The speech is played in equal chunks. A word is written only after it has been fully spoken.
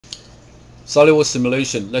SolidWorks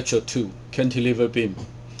Simulation, Lecture 2, Cantilever Beam.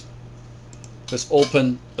 Let's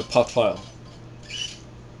open a part file.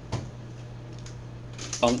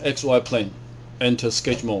 On XY plane, enter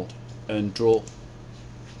sketch mode and draw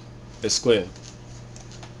a square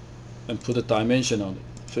and put a dimension on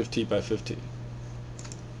it, 50 by 50.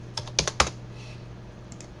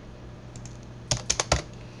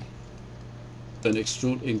 Then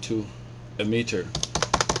extrude into a meter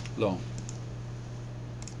long.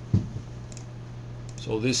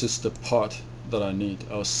 So this is the part that I need.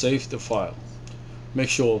 I'll save the file. Make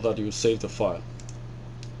sure that you save the file.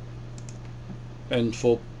 And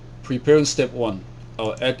for preparing step 1,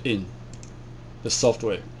 I'll add in the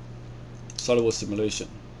software, SolidWorks Simulation,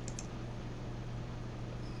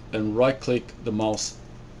 and right click the mouse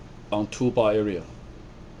on toolbar area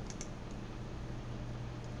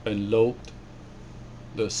and load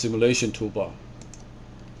the simulation toolbar.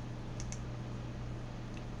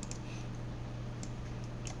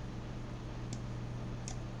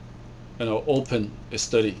 And I'll open a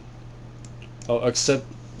study. I'll accept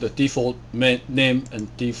the default name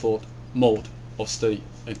and default mode of study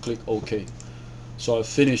and click OK. So I'll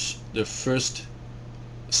finish the first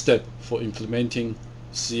step for implementing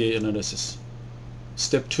CAE analysis.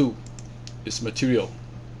 Step 2 is material.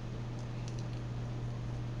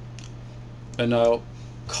 And I'll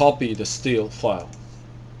copy the steel file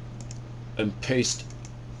and paste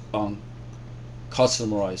on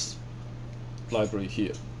customized library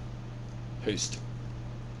here. Paste.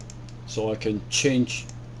 So I can change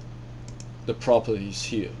the properties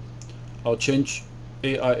here. I'll change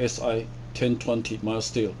AISI 1020 mild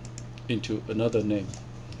steel into another name,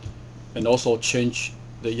 and also change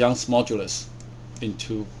the Young's modulus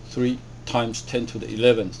into 3 times 10 to the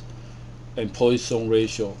 11th and Poisson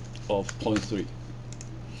ratio of 0.3.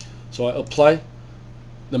 So I apply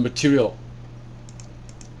the material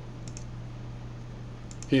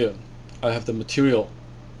here. I have the material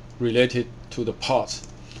related to the parts.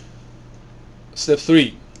 Step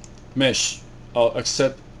 3, mesh. I'll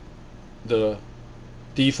accept the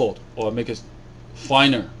default or make it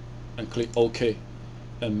finer and click OK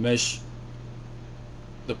and mesh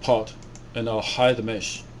the part, and I'll hide the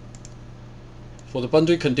mesh. For the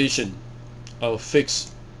boundary condition, I'll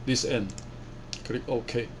fix this end, click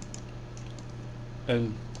OK,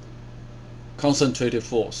 and concentrated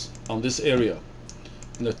force on this area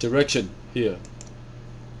in the direction here.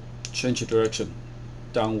 Change the direction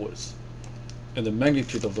downwards, and the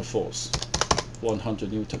magnitude of the force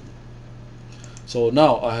 100 Newton. So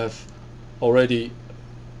now I have already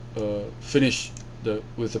finished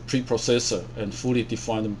with the preprocessor and fully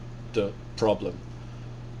defined the problem.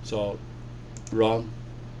 So I'll run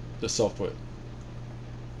the software,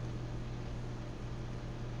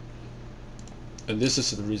 and this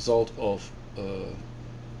is the result of the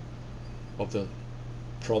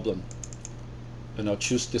problem. And I'll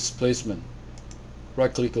choose displacement,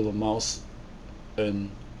 right click on the mouse,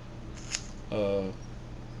 and I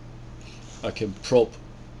can probe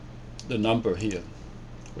the number here,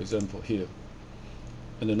 for example here,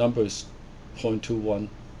 and the number is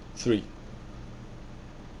 0.213.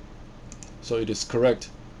 So it is correct,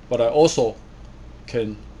 but I also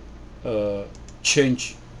can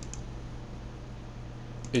change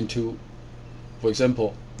into, for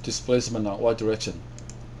example, displacement on y direction,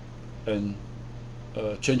 and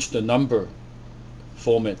change the number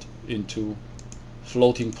format into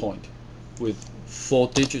floating point with 4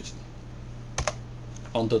 digits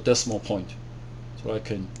on the decimal point. So I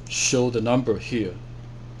can show the number here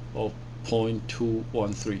of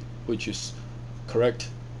 0.213, which is correct.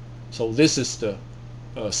 So this is the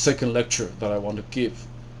second lecture that I want to give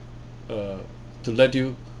to let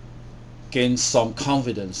you gain some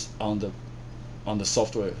confidence on the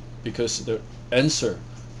software, because the answer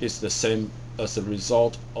is the same as the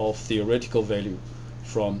result of theoretical value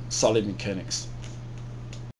from solid mechanics.